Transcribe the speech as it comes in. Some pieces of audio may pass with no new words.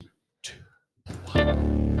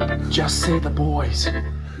Just say the boys.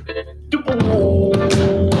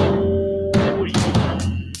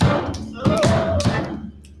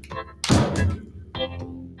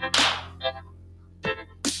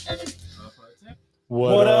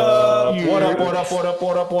 What up? What up? What up? What up?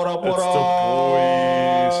 What up? What up? What It's up? the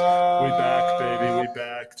boys. We back, baby. We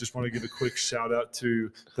back. Just want to give a quick shout out to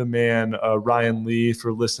the man, Ryan Lee,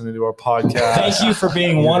 for listening to our podcast. Thank you for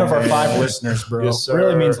being one of our 5 listeners, bro. Yes, sir.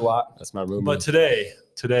 Really means a lot. That's my room. But today,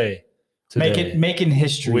 Making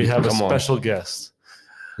history. we have a Come on. special guest,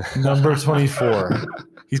 number 24.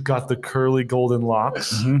 He's got the curly golden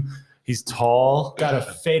locks. Mhm. He's tall. Got a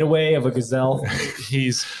fadeaway of a gazelle.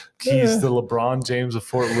 He's the LeBron James of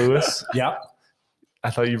Fort Lewis. Yep. I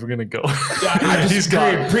thought you were gonna go. Yeah, I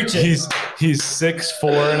disagree. Preach it. He's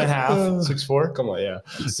 6'4" and a half. 6'4"? Come on, yeah.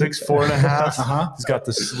 6'4" and a half. Uh-huh. He's got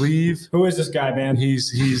the sleeve. Who is this guy, man?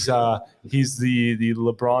 He's the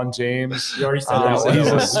LeBron James. You already said that. He's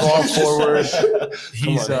a small forward. Come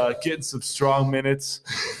He's on. getting some strong minutes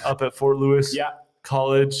up at Fort Lewis Yeah.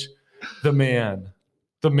 College. The man,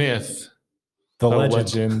 the myth, The the legend.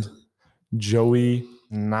 legend, Joey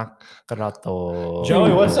Nakarato.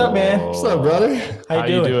 Joey, what's up, man? What's up, brother? How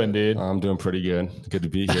you doing? dude? I'm doing pretty good. Good to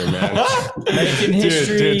be here, man. Making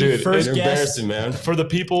history. dude, First You're guest. embarrassing, man. For the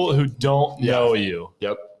people who don't know you,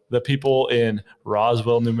 Yep. the people in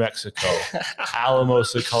Roswell, New Mexico,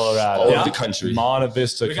 Alamosa, Colorado, All Yeah. over the country. Monta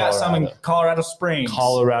Vista, We got some Colorado, in Colorado Springs.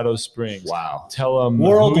 Colorado Springs. Wow. Tell them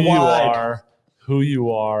Worldwide. who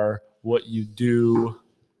you are, what you do,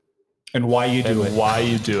 And why you do and it. why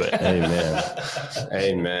you do it. Amen.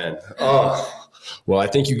 Amen. Oh, well, I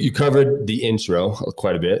think you covered the intro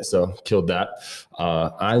quite a bit, so killed that.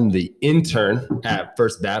 I'm the intern at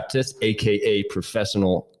First Baptist, aka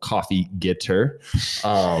professional coffee getter.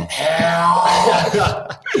 Wrong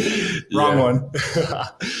Yeah. one.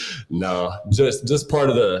 No, just part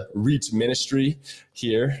of the Reach Ministry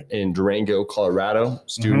here in Durango, Colorado.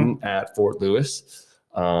 Student at Fort Lewis,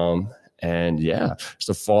 and yeah, just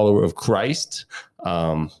a follower of Christ.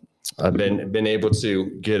 I've been able to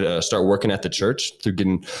get start working at the church through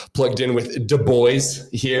getting plugged in with Du Bois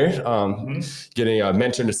here, getting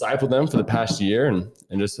mentor and disciple them for the past year, and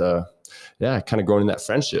just kind of growing in that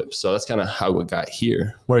friendship. So that's kind of how we got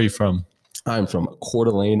here. Where are you from? I'm from Coeur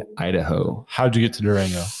d'Alene, Idaho. How'd you get to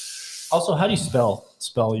Durango? Also, how do you spell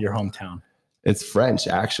your hometown? It's French,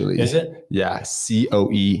 actually. Is it? Yeah,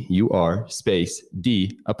 COEUR space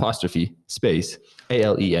D apostrophe space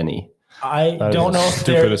ALENE. I That is don't the know if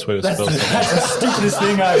they're. stupidest way to That's spell something. that's the stupidest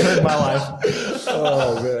thing I've heard in my life.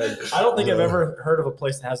 Oh man. I don't think I've ever heard of a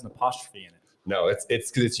place that has an apostrophe in it. No, it's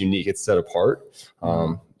because it's unique. It's set apart.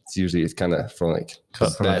 It's kind of from like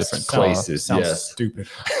Cut from a best different places. Sounds Yes. stupid.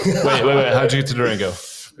 Wait. How'd you get to Durango?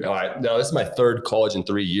 All right. No, this is my 3rd college in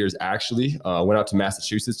 3 years. Actually, went out to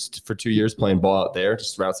Massachusetts for 2 years playing ball out there,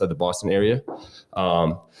 just outside the Boston area.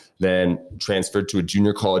 Then transferred to a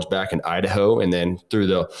junior college back in Idaho, and then through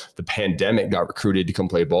the pandemic, got recruited to come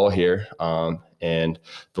play ball here. And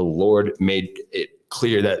the Lord made it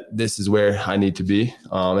clear that this is where I need to be.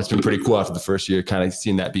 It's been pretty cool after the first year, kind of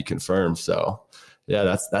seeing that be confirmed. So, yeah,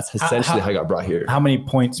 that's essentially how I got brought here. How many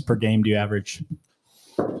points per game do you average?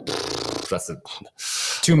 That's a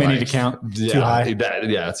Too many to like, count. yeah, Too high.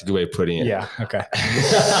 that's a good way of putting it. Yeah. Okay.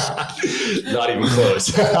 Not even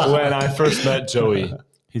close. When I first met Joey,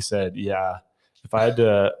 he said, "Yeah, if I had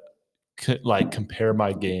to compare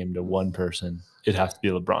my game to one person, it'd have to be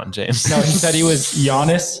LeBron James." No, he said he was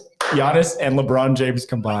Giannis and LeBron James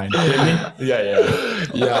combined, didn't he? Yeah.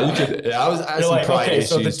 Yeah, you could. I had You're some like, pride okay,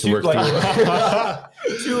 so the issues to two, work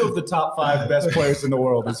through. 2 of the top 5 best players in the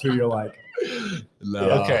world is who you're like. No,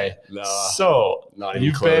 Okay. no, So not even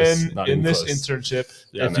you've close. been Not in even this close. internship.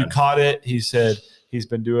 Yeah, If you man. caught it, he said he's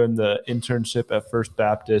been doing the internship at First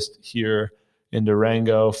Baptist here in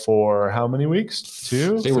Durango for how many weeks?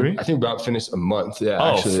 2, 3? I think we're about to finish a month. Yeah,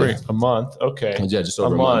 Oh, actually. a month. Okay. Yeah, just A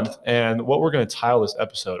over month. And what we're going to title this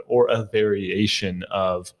episode, or a variation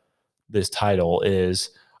of this title, is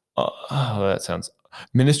that sounds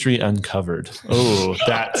Ministry Uncovered. Oh,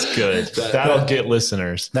 that's good. That'll get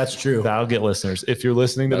listeners. That's true. That'll get listeners. If you're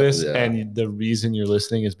listening to this Yeah. and the reason you're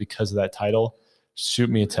listening is because of that title, shoot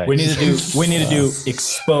me a text. We need to do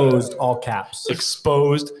exposed all caps.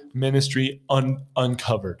 Exposed Ministry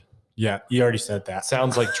Uncovered. Yeah, you already said that.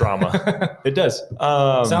 Sounds like drama. It does.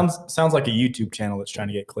 Sounds like a YouTube channel that's trying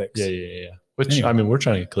to get clicks. Yeah. Which, Anyway. I mean, we're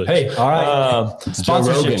trying to get clicks. Hey, all right. Joe Sponsorships,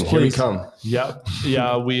 Rogan, here we please. come.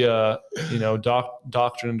 Yeah. We,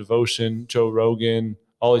 Doctrine and Devotion, Joe Rogan,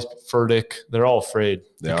 all these Furtick, they're all afraid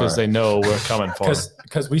because they know we're coming for them.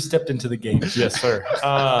 Because we stepped into the game. Yes, sir.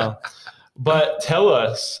 But tell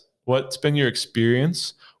us, what's been your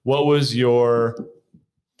experience what was your,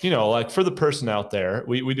 like for the person out there,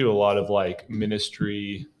 we do a lot of like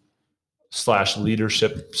ministry /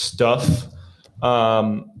 leadership stuff.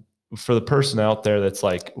 For the person out there that's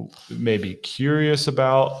like maybe curious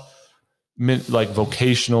about like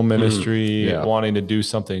vocational ministry, wanting to do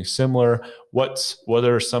something similar, what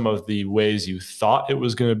are some of the ways you thought it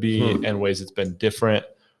was going to be and ways it's been different?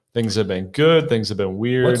 Things have been good, things have been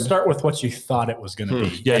weird. Let's start with what you thought it was going to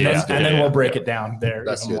be. And then we'll break it down there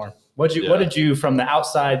even more. What did you from the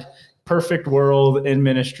outside, perfect world in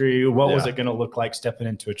ministry, what was it going to look like stepping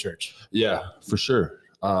into a church? Yeah, for sure.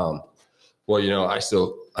 Well, I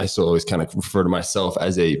still always kind of refer to myself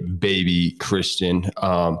as a baby Christian.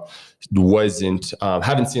 Haven't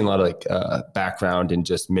seen a lot of like background in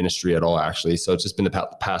just ministry at all, actually. So it's just been the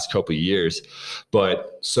past couple of years.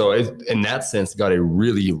 But so in that sense, got a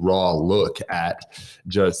really raw look at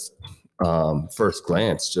just first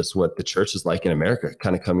glance, just what the church is like in America,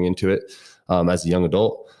 kind of coming into it as a young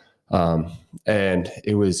adult. And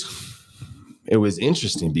it was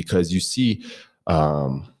interesting because you see,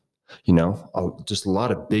 just a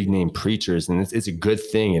lot of big name preachers, and it's a good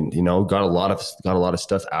thing. And, got a lot of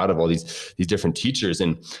stuff out of all these different teachers.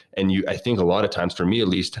 And I think a lot of times, for me, at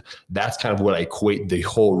least, that's kind of what I equate the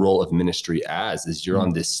whole role of ministry as, is you're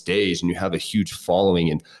on this stage and you have a huge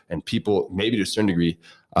following and people maybe to a certain degree,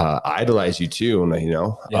 idolize you too. And,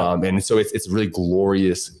 and so it's a really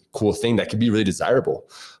glorious, cool thing that could be really desirable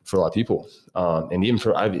for a lot of people. And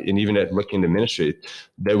even at looking into ministry,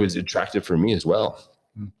 that was attractive for me as well.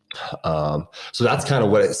 So that's kind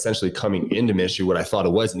of what essentially coming into ministry, what I thought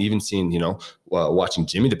it was. And even seeing, watching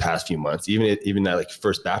Jimmy the past few months, even that like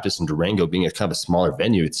First Baptist in Durango being a kind of a smaller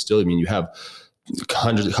venue, it's still, you have a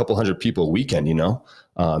couple hundred people a weekend, you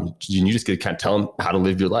just get to kind of tell them how to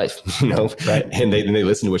live your life, right? And they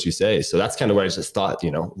listen to what you say. So that's kind of what I just thought,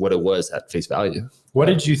 what it was at face value. What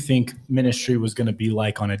did you think ministry was going to be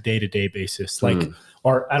like on a day-to-day basis?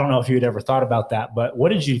 Or I don't know if you had ever thought about that, but what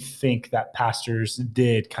did you think that pastors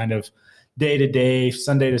did kind of day to day,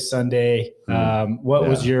 Sunday to Sunday? What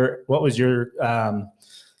was your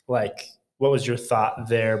thought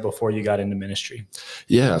there before you got into ministry?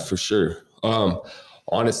 Yeah, for sure.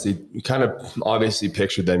 Honestly, kind of obviously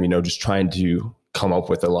pictured them, just trying to come up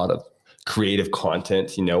with a lot of creative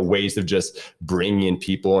content, ways of just bringing in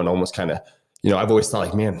people and almost kind of, I've always thought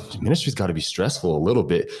like, man, ministry's got to be stressful a little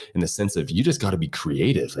bit in the sense of you just got to be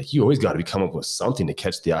creative. Like you always got to be coming up with something to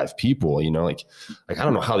catch the eye of people, like I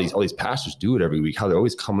don't know how all these pastors do it every week, how they're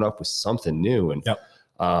always coming up with something new. And,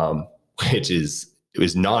 it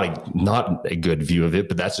was not a good view of it,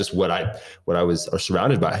 but that's just what I was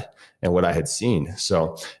surrounded by and what I had seen.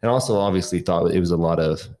 So, and also obviously thought it was a lot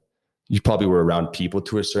of, you probably were around people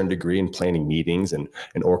to a certain degree and planning meetings and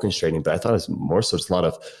orchestrating, but I thought it was more so just a lot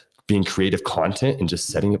of being creative content and just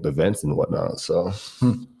setting up events and whatnot. So,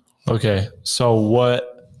 okay. So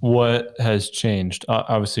what has changed?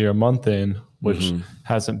 Obviously you're a month in, which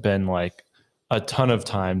hasn't been like a ton of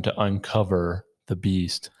time to uncover the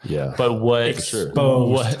beast. Yeah. But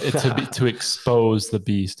to expose the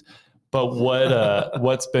beast. But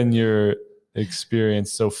what's been your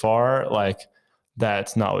experience so far? Like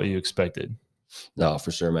that's not what you expected. No,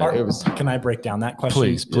 for sure, man. Can I break down that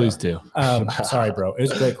question? Please do. Sorry, bro. It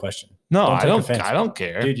was a great question. No, I don't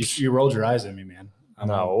care. Dude, you rolled your eyes at me, man. No.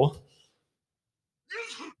 No.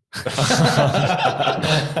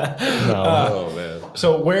 Oh, man.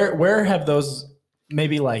 So where have those,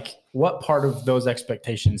 maybe like what part of those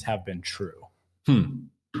expectations have been true?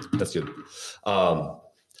 That's good.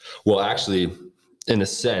 Well, actually, in a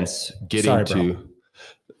sense, you're dead to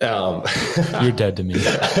me.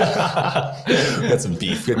 Got some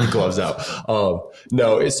beef. Get the gloves out.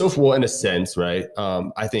 No, it's so well in a sense, right?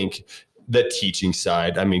 I think the teaching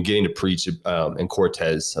side. I mean, getting to preach in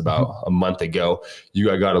Cortez about a month ago,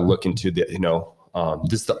 I got to look into the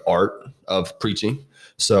this is the art of preaching.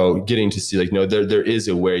 So getting to see there is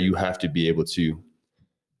a way you have to be able to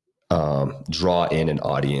draw in an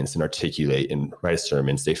audience and articulate and write a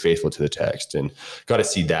sermon, stay faithful to the text, and got to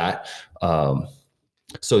see that.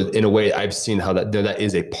 So in a way, I've seen how that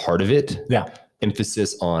is a part of it. Yeah.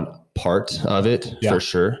 Emphasis on part of it for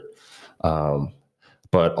sure.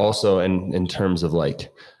 But also in terms of I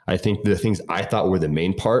think the things I thought were the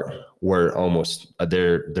main part were almost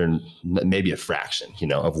they're maybe a fraction,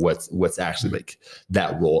 of what's actually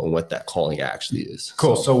that role and what that calling actually is.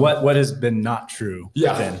 Cool. So what has been not true?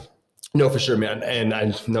 Yeah. Then? No, for sure, man. And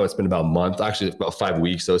I know it's been about a month, actually about 5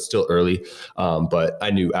 weeks. So it's still early. But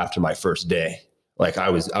I knew after my first day, Like I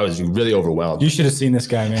was really overwhelmed. You should have seen this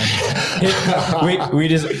guy, man. we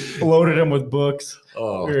just loaded him with books.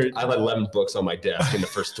 Oh, I had 11 books on my desk in the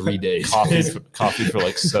first 3 days. Coffee for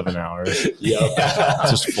like 7 hours. Yep.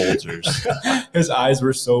 Just Folgers. His eyes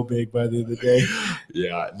were so big by the end of the day.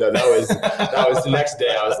 Yeah, no, that was the next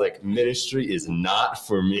day. I was like, ministry is not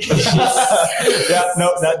for me. Yeah,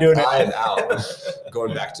 no, not doing it. I am out.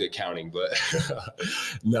 Going back to accounting, but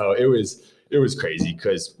no, it was crazy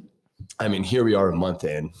because, I mean, here we are a month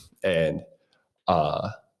in, and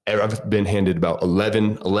I've been handed about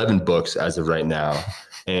 11 books as of right now.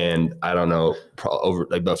 And I don't know, over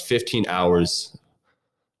like about 15 hours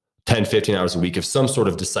a week of some sort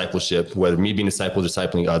of discipleship, whether me being a disciple,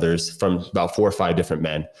 discipling others from about 4 or 5 different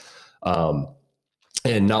men.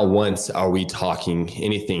 And not once are we talking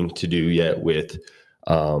anything to do yet with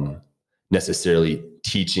necessarily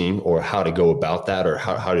teaching or how to go about that or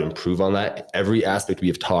how to improve on that. Every aspect we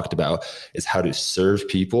have talked about is how to serve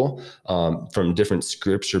people from different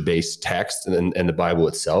scripture-based texts and the Bible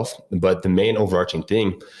itself. But the main overarching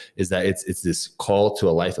thing is that it's this call to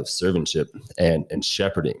a life of servantship and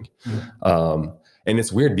shepherding. And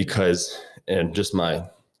it's weird because, and just my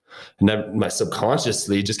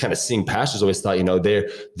subconsciously just kind of seeing pastors always thought,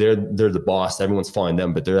 they're the boss, everyone's following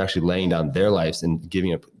them, but they're actually laying down their lives and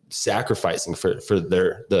giving up, sacrificing for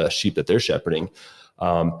the sheep that they're shepherding.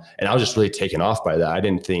 And I was just really taken off by that. I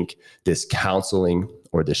didn't think this counseling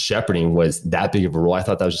or the shepherding was that big of a role. I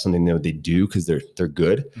thought that was just something they do because they're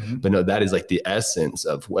good. Mm-hmm. But no, that is like the essence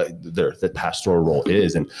of what the pastoral role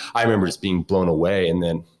is. And I remember just being blown away. And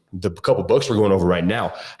then the couple books we're going over right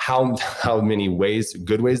now, how many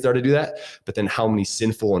good ways there are to do that, but then how many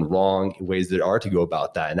sinful and wrong ways there are to go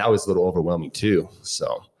about that. And that was a little overwhelming too.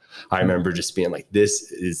 So I remember just being like,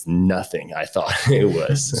 this is nothing I thought it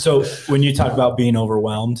was. So when you talk about being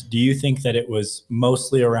overwhelmed, do you think that it was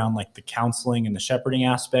mostly around like the counseling and the shepherding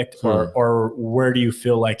aspect, or where do you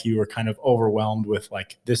feel like you were kind of overwhelmed with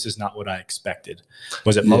like, this is not what I expected?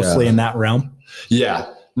 Was it mostly in that realm?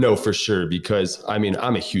 Yeah. No, for sure. Because I mean,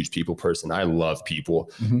 I'm a huge people person. I love people.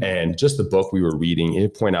 Mm-hmm. And just the book we were reading,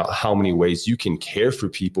 it pointed out how many ways you can care for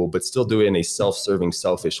people, but still do it in a self-serving,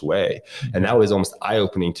 selfish way. Mm-hmm. And that was almost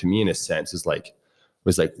eye-opening to me in a sense. Was like,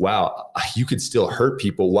 wow, you could still hurt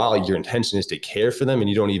people while your intention is to care for them and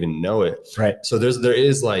you don't even know it. Right. So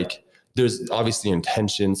there's obviously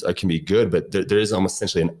intentions can be good, but there is almost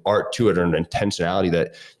essentially an art to it or an intentionality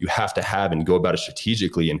that you have to have and go about it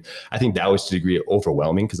strategically. And I think that was to a degree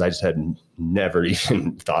overwhelming because I just had never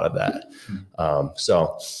even thought of that.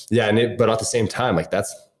 So yeah. But at the same time, like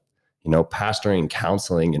that's, pastoring,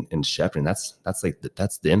 counseling and shepherding, that's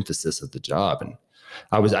the emphasis of the job. And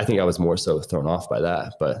I think I was more so thrown off by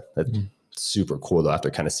that, but that's super cool though,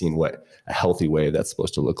 after kind of seeing what a healthy way that's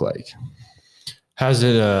supposed to look like. Has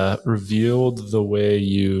it revealed the way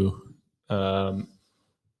you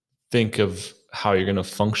think of how you're going to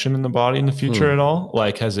function in the body in the future at all?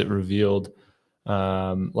 Like, has it revealed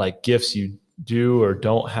like gifts you do or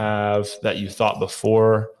don't have that you thought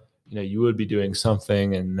before, you would be doing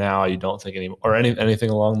something and now you don't think anymore, or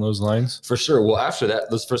anything along those lines? For sure. Well, after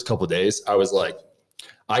that, those first couple of days, I was like,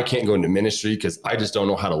 I can't go into ministry because I just don't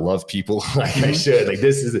know how to love people like I should. Like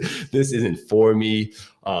this isn't for me.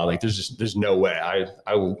 Like there's no way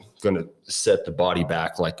I'm going to set the body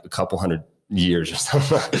back like a couple hundred years or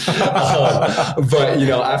something. But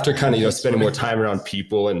after kind of spending more time around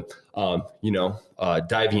people and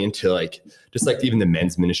diving into like just like even the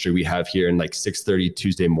men's ministry we have here in like 6:30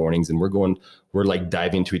 Tuesday mornings, and we're like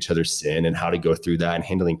diving into each other's sin and how to go through that and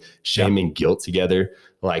handling shame and guilt together.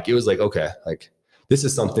 Like it was like, okay, like this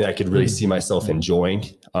is something I could really see myself enjoying.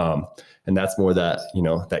 And that's more that,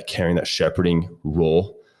 that caring, that shepherding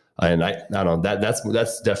role. And I don't know,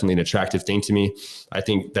 that's definitely an attractive thing to me. I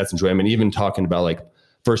think that's enjoyment. Even talking about like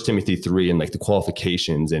 1 Timothy 3 and like the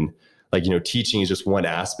qualifications and like, teaching is just one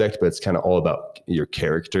aspect, but it's kind of all about your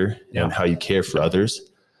character and how you care for others.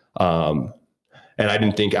 And I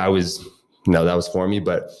didn't think that was for me,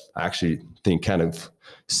 but I actually think kind of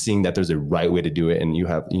seeing that there's a right way to do it. And you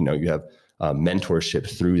have mentorship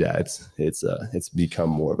through that. It's become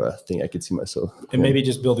more of a thing I could see myself. And maybe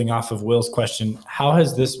just building off of Will's question, how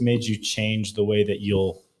has this made you change the way that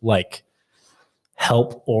you'll like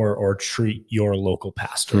help or treat your local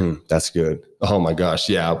pastor? That's good. Oh my gosh.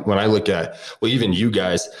 Yeah. When I look at, even you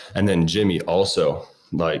guys and then Jimmy also,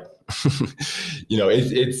 like,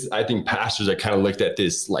 I think pastors are kind of looked at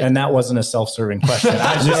this like, and that wasn't a self-serving question.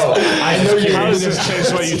 I know you. How does this change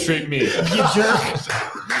the way you treat me? You jerk.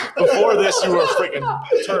 Before this, you were a freaking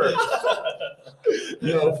turd.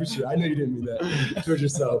 No, for sure. I know you didn't mean that towards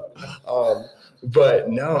yourself. But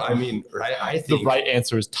no, I mean, right? I The think right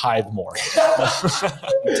answer is tithe more.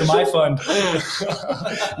 To my fund.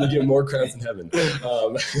 you get more crowns in heaven.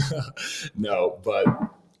 No, but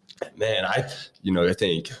man, I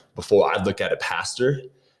think before I look at a pastor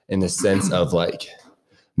in the sense of like,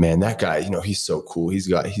 man, that guy, he's so cool. He's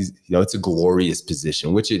it's a glorious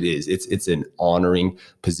position, which it is. It's an honoring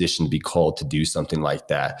position to be called to do something like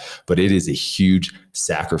that. But it is a huge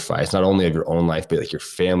sacrifice, not only of your own life, but like your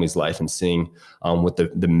family's life, and seeing with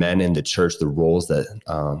the men in the church, the roles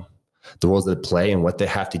that play and what they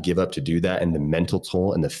have to give up to do that, and the mental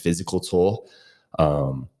toll and the physical toll.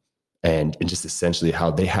 And just essentially how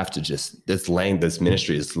they have to this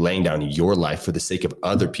ministry is laying down your life for the sake of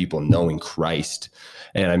other people knowing Christ.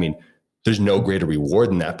 And I mean, there's no greater reward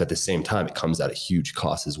than that, but at the same time, it comes at a huge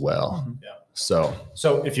cost as well. Yeah.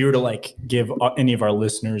 So if you were to like give any of our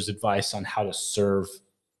listeners advice on how to serve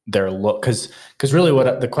their look, because really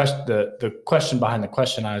what the question behind the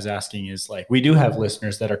question I was asking is like, we do have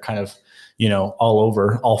listeners that are kind of, all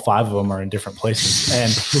over. All 5 of them are in different places.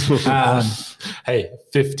 And hey,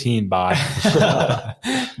 15 by.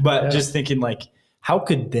 But just thinking like, how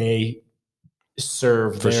could they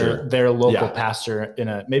serve their local pastor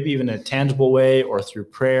in maybe even a tangible way, or through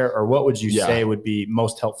prayer, or what would you say would be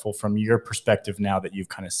most helpful from your perspective now that you've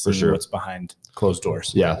kind of seen what's behind closed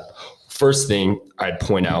doors? Yeah. First thing I'd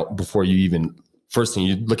point out before you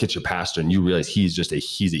look at your pastor and you realize he's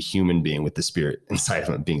a human being with the Spirit inside of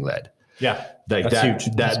him being led. Yeah. Like that's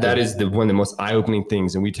huge. That is one of the most eye-opening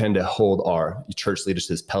things. And we tend to hold our church leaders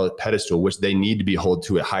to this pedestal, which they need to be held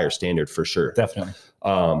to a higher standard for sure. Definitely.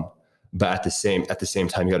 But at the same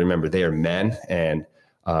time, you got to remember they are men, and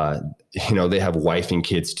they have wife and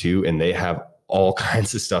kids too, and they have all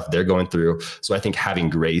kinds of stuff they're going through. So I think having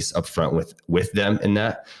grace up front with them in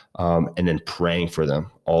that, and then praying for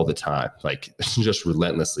them all the time, like just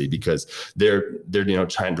relentlessly, because they're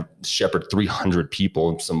trying to shepherd 300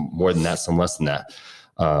 people, some more than that, some less than that.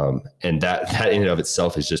 And that in and of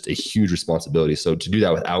itself is just a huge responsibility. So to do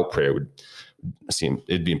that without prayer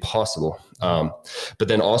it'd be impossible. But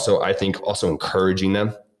then also, I think also encouraging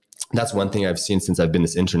them. That's one thing I've seen since I've been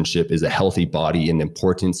this internship, is a healthy body and the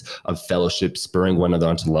importance of fellowship, spurring one another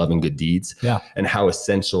on to love and good deeds. Yeah. And how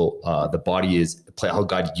essential the body is, how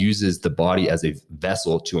God uses the body as a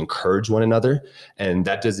vessel to encourage one another. And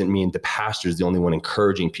that doesn't mean the pastor is the only one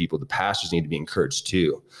encouraging people. The pastors need to be encouraged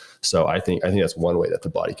too. So I think that's one way that the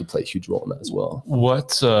body could play a huge role in that as well.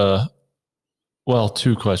 What's well,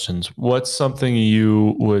 2 questions. What's something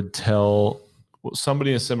you would tell somebody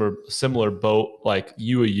in a similar boat like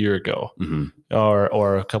you a year ago,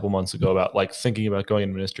 or a couple months ago, about like thinking about going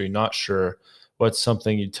into ministry, not sure? What's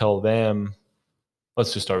something you tell them?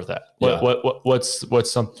 Let's just start with that.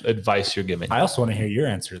 What's some advice you're giving? I also want to hear your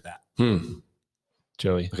answer to that.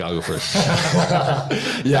 Joey. Okay, I'll go first.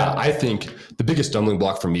 Yeah, I think the biggest stumbling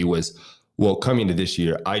block for me was, coming into this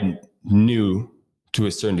year, I knew to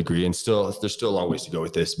a certain degree, and there's still a long ways to go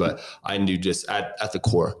with this, but I knew just at the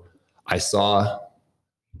core, I saw,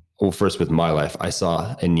 first with my life, I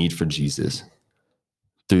saw a need for Jesus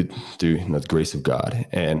through the grace of God,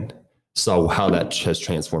 and saw how that has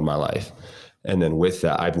transformed my life. And then with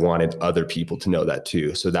that, I've wanted other people to know that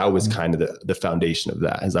too. So that was kind of the foundation of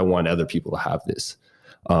that, is I want other people to have this.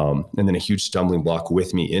 And then a huge stumbling block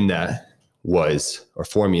with me in that was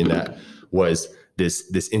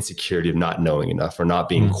this insecurity of not knowing enough, or not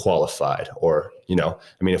being qualified, or,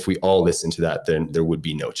 if we all listen to that, then there would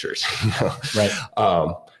be no church. Right.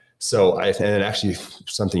 And actually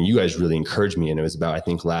something you guys really encouraged me in, it was about, I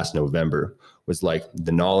think last November, was like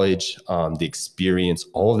the knowledge, the experience,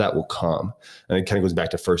 all of that will come. And it kind of goes back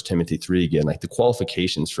to 1 Timothy 3 again, like the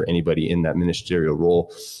qualifications for anybody in that ministerial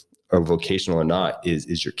role, or vocational or not,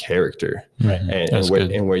 is your character, right? And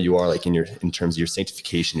where you are, like in terms of your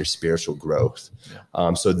sanctification, your spiritual growth.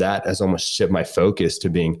 Yeah. So that has almost shifted my focus to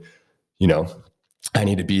being, I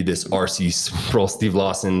need to be this R.C. Sproul, Steve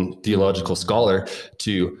Lawson theological scholar,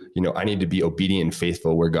 to, I need to be obedient and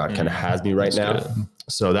faithful where God kind of has me right now. Good.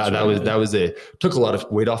 So that took a lot of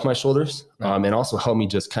weight off my shoulders, and also helped me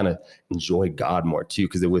just kind of enjoy God more too.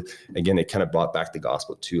 Cause it kind of brought back the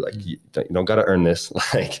gospel too. Like you don't got to earn this,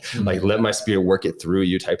 like let my Spirit work it through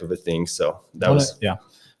you type of a thing. So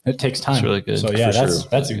it takes time. It's really good. So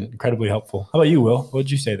that's incredibly helpful. How about you, Will? What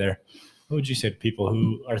would you say there? What would you say to people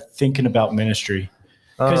who are thinking about ministry?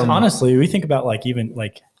 Because honestly, we think about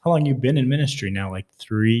how long you've been in ministry now, like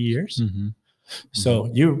 3 years. Mm-hmm. So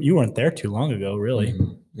you weren't there too long ago, really.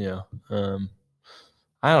 Mm-hmm. Yeah.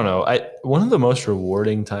 I don't know. One of the most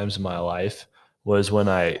rewarding times in my life was when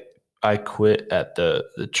I quit at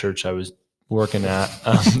the church I was working at.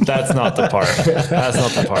 That's not the part. That's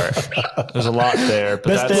not the part. There's a lot there, but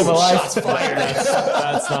Best day of my life.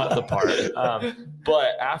 that's not the part.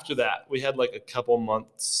 But after that, we had like a couple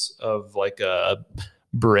months of like a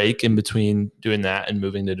break in between doing that and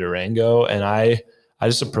moving to Durango. And I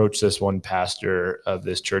just approached this one pastor of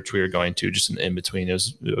this church we were going to, just in between.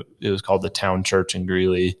 It was called the Town Church in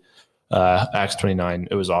Greeley, Acts 29.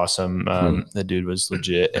 It was awesome. The dude was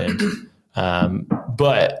legit. And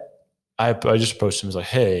but I just approached him. I was like,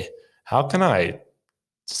 hey, how can I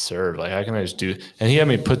serve? Like, how can I just do? And he had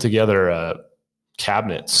me put together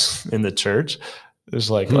cabinets in the church.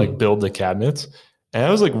 There's like build the cabinets. And that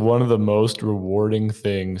was like one of the most rewarding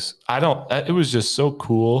things. It was just so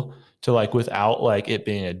cool to like, without like it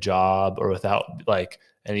being a job or without like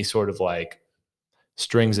any sort of like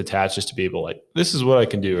strings attached, just to be able like, this is what I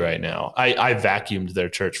can do right now. I vacuumed their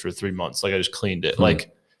church for 3 months. Like I just cleaned it.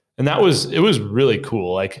 Like, and it was really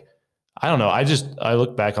cool. Like, I don't know. I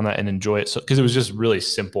look back on that and enjoy it. So, cause it was just really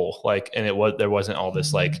simple. Like, and there wasn't all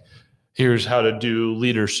this, like, here's how to do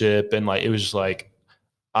leadership. And like, it was just like,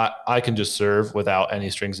 I can just serve without any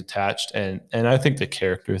strings attached. And I think the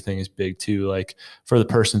character thing is big too. Like for the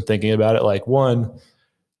person thinking about it, like one,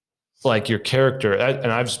 like your character, and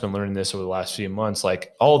I've just been learning this over the last few months,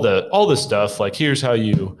 like all the stuff, like here's how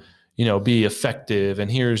you be effective. And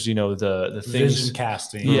here's, the things, vision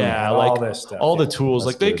casting. Yeah. Like all this stuff. All the tools,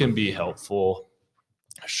 like they can be helpful.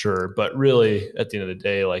 Sure. But really at the end of the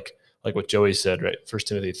day, like what Joey said, right? 1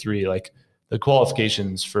 Timothy 3, like, the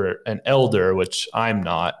qualifications for an elder, which I'm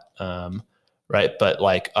not, right? But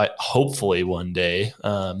like, hopefully one day,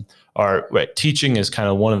 are right. Teaching is kind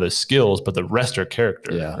of one of the skills, but the rest are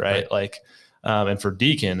character, right? Like, and for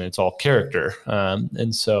deacon, it's all character.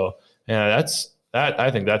 And so,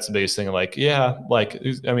 I think that's the biggest thing. Like,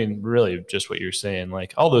 really just what you're saying,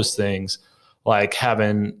 like all those things, like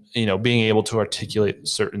having, being able to articulate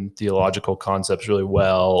certain theological concepts really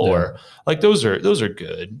well, or like those are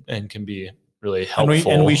good and can be really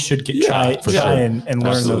helpful. And we should try and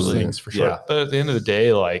learn those things for sure. Yeah. But at the end of the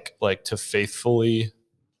day, like to faithfully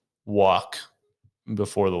walk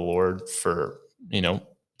before the Lord for,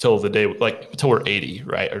 till the day, like till we're 80,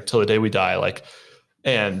 right? Or till the day we die, like,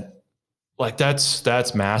 and like,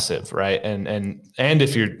 that's massive. Right. And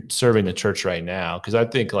if you're serving the church right now, cause I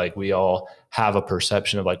think like we all have a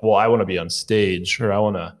perception of like, well, I want to be on stage or I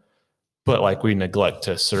want to, but like we neglect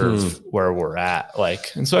to serve where we're at.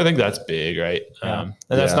 Like, and so I think that's big. Right. And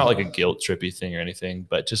that's not like a guilt trippy thing or anything,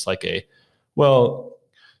 but just like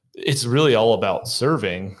it's really all about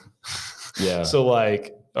serving. Yeah. So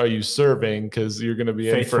like, are you serving? Cause you're going to be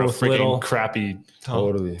in for a freaking crappy,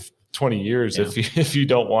 totally 20 years if you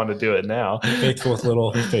don't want to do it now. Faithful with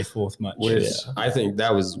little, faithful with much. Which I think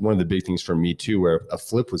that was one of the big things for me too, where a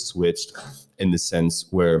flip was switched in the sense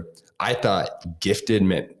where I thought gifted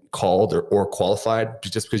meant called or qualified.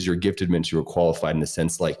 Just because you're gifted meant you were qualified in the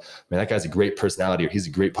sense like, man, that guy's a great personality or he's a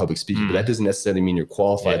great public speaker, but that doesn't necessarily mean you're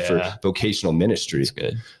qualified for vocational ministry. That's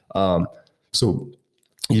good. So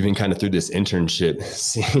even kind of through this internship,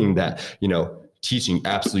 seeing that, teaching,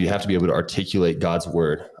 absolutely, you have to be able to articulate God's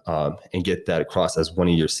word and get that across as one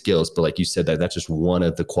of your skills. But like you said, that's just one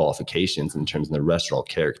of the qualifications in terms of the rest are all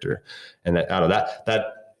character. And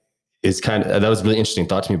that is that was a really interesting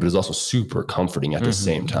thought to me, but it's also super comforting at the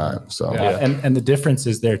same time. So, And the difference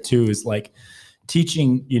is there too, is like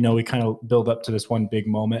teaching, we kind of build up to this one big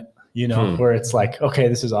moment, where it's like, okay,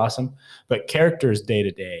 this is awesome, but character is day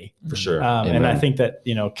to day. For sure. And I think that,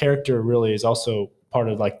 character really is also part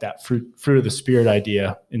of like that fruit of the spirit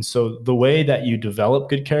idea. And so the way that you develop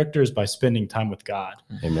good character is by spending time with God.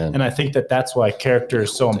 Amen. And I think that that's why character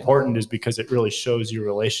is so important, is because it really shows your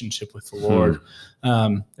relationship with the Lord.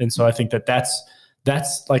 And so I think that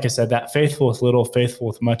that's, like I said, that faithful with little, faithful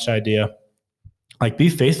with much idea. Like be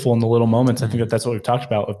faithful in the little moments. I think that that's what we've talked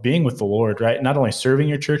about of being with the Lord, right? Not only serving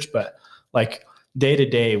your church, but like day to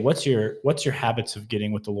day, what's your habits of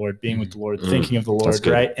getting with the Lord, being with the Lord, thinking of the Lord,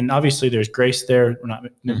 right? And obviously there's grace there. We're not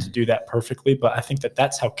meant to do that perfectly, but I think that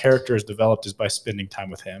that's how character is developed, is by spending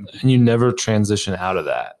time with him. And you never transition out of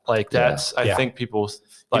that. Like that's, I think people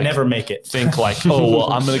like never make it think like, oh,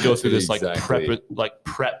 well, I'm going to go through this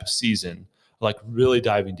prep season, like really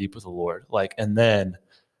diving deep with the Lord. Like, and then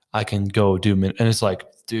I can go and it's like,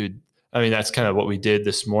 dude, I mean, that's kind of what we did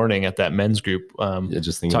this morning at that men's group.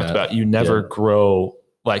 Just talked about you never grow,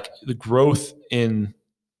 like the growth in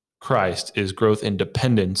Christ is growth in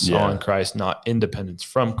dependence on Christ, not independence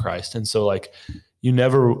from Christ. And so like, you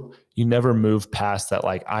never move past that.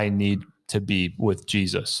 Like, I need to be with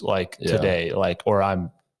Jesus, like today, like, or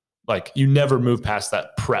I'm like you never move past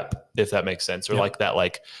that prep, if that makes sense, or like that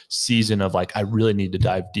like season of like I really need to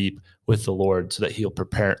dive deep with the Lord so that He'll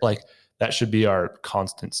prepare. Like that should be our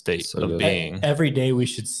constant state of being. Every day we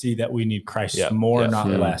should see that we need Christ more, not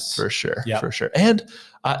less. For sure, for sure. And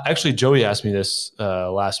actually, Joey asked me this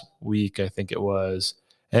last week, I think it was,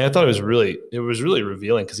 and I thought it was really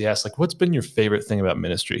revealing because he asked like, "What's been your favorite thing about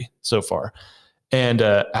ministry so far?" And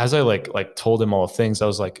as I like told him all the things, I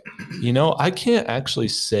was like, I can't actually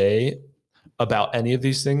say about any of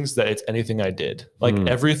these things that it's anything I did. Like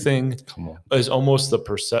everything is almost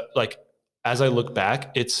the like as I look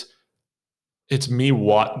back, it's me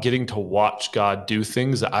getting to watch God do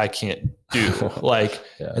things that I can't do. Like,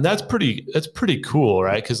 and that's pretty cool,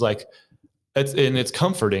 right? Because like it's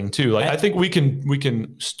comforting too. Like I think we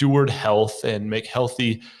can steward health and make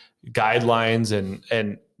healthy guidelines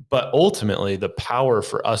but ultimately the power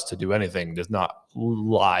for us to do anything does not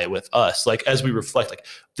lie with us. Like as we reflect, like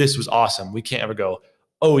this was awesome. We can't ever go,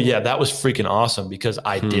 oh yeah, that was freaking awesome because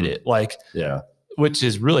I did it. Like, which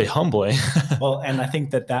is really humbling. Well, and I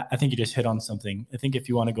think I think you just hit on something. I think if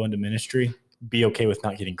you want to go into ministry, be okay with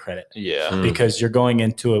not getting credit. Yeah. Because you're going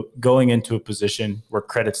into a position where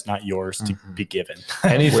credit's not yours to be given.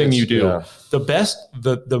 Anything you do, the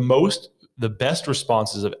best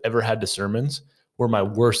responses I've ever had to sermons were my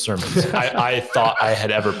worst sermons I thought I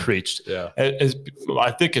had ever preached. Yeah.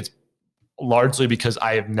 I think it's largely because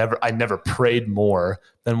I never prayed more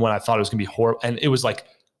than when I thought it was gonna be horrible. And it was like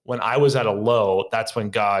when I was at a low, that's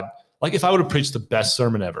when God, like if I would have preached the best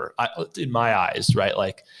sermon ever, in my eyes, right?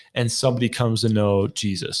 Like, and somebody comes to know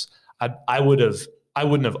Jesus, I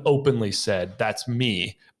wouldn't have openly said that's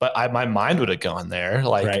me, but my mind would have gone there.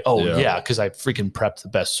 Like, because I freaking prepped the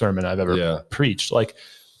best sermon I've ever preached. Like,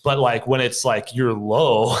 but like when it's like you're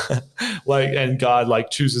low, like, and God like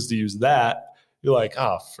chooses to use that, you're like,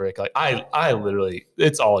 oh frick, like I literally,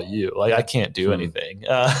 it's all you. Like I can't do anything.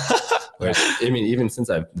 I mean, even since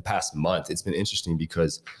the past month, it's been interesting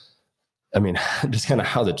because, I mean, just kind of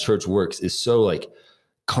how the church works is so like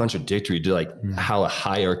contradictory to like how a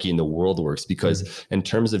hierarchy in the world works. Because in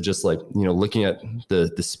terms of just like, looking at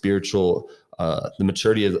the spiritual,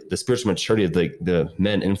 the spiritual maturity of the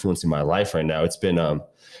men influencing my life right now, it's been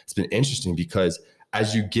interesting because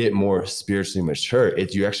as you get more spiritually mature,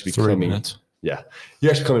 you actually becoming,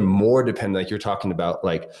 you're actually becoming more dependent. Like you're talking about,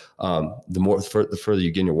 like the further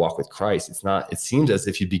you get in your walk with Christ, it seems as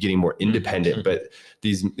if you'd be getting more independent, but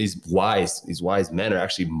these wise men are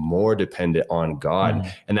actually more dependent on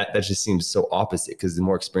God. And that just seems so opposite, because the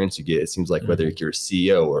more experience you get, it seems like whether you're a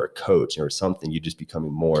CEO or a coach or something, you're just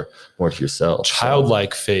becoming more to yourself.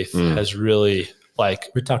 Childlike faith has really, like,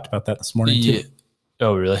 we talked about that this morning too.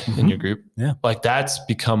 Oh, really? In your group? Yeah. Like that's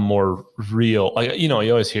become more real. Like, you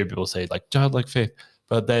always hear people say like childlike faith,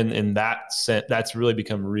 but then in that sense, that's really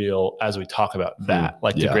become real as we talk about that,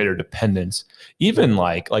 like the greater dependence. Even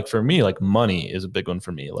like for me, like money is a big one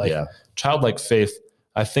for me. Like childlike faith,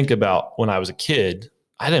 I think about when I was a kid,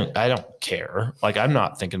 I don't care. Like I'm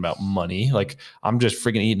not thinking about money. Like I'm just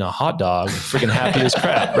freaking eating a hot dog, freaking happy as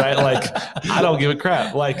crap, right? Like I don't give a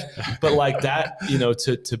crap. Like, but like that,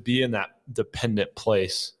 to be in that dependent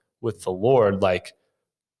place with the Lord, like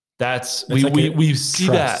that's we see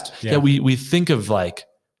trust. That. Yeah, we think of like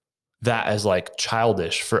that as like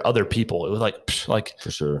childish for other people. It was like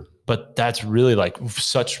for sure. But that's really like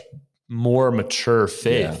such more mature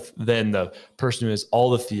faith than the person who has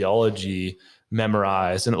all the theology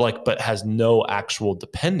memorized and but has no actual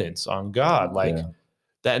dependence on God. Like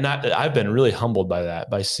that. And I've been really humbled by that,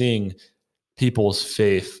 by seeing people's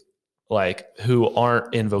faith, like who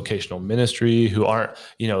aren't in vocational ministry, who aren't,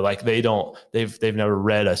 like they've never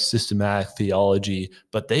read a systematic theology,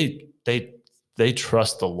 but they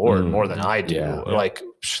trust the Lord more than I do. Yeah. Like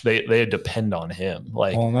they depend on him.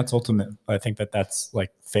 Like, well, and that's ultimate. I think that's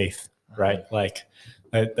like faith, right? Like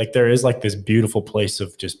there is like this beautiful place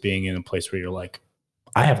of just being in a place where you're like,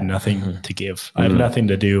 I have nothing to give. I have nothing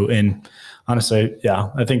to do. And honestly,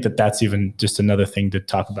 I think that's even just another thing to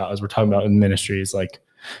talk about as we're talking about in ministry is like,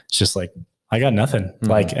 it's just like, I got nothing.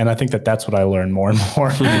 Like, and I think that's what I learned more and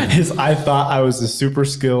more is I thought I was a super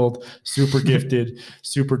skilled, super gifted,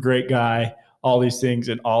 super great guy, all these things.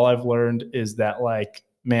 And all I've learned is that like,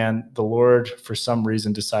 man, the Lord for some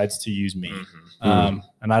reason decides to use me.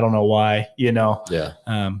 And I don't know why,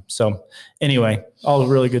 so anyway, all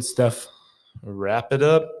really good stuff. Wrap it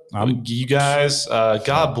up. You guys,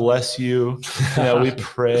 God bless you. We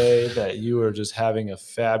pray that you are just having a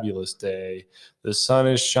fabulous day. The sun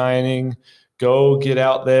is shining. Go get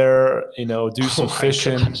out there, do some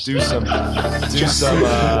fishing, do some hiking.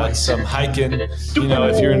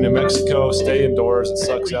 If you're in New Mexico, stay indoors. It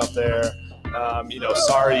sucks out there.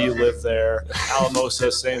 Sorry you live there.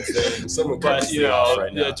 Alamosa, same thing. Someone But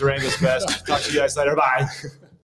right now. Durango's best. Talk to you guys later. Bye.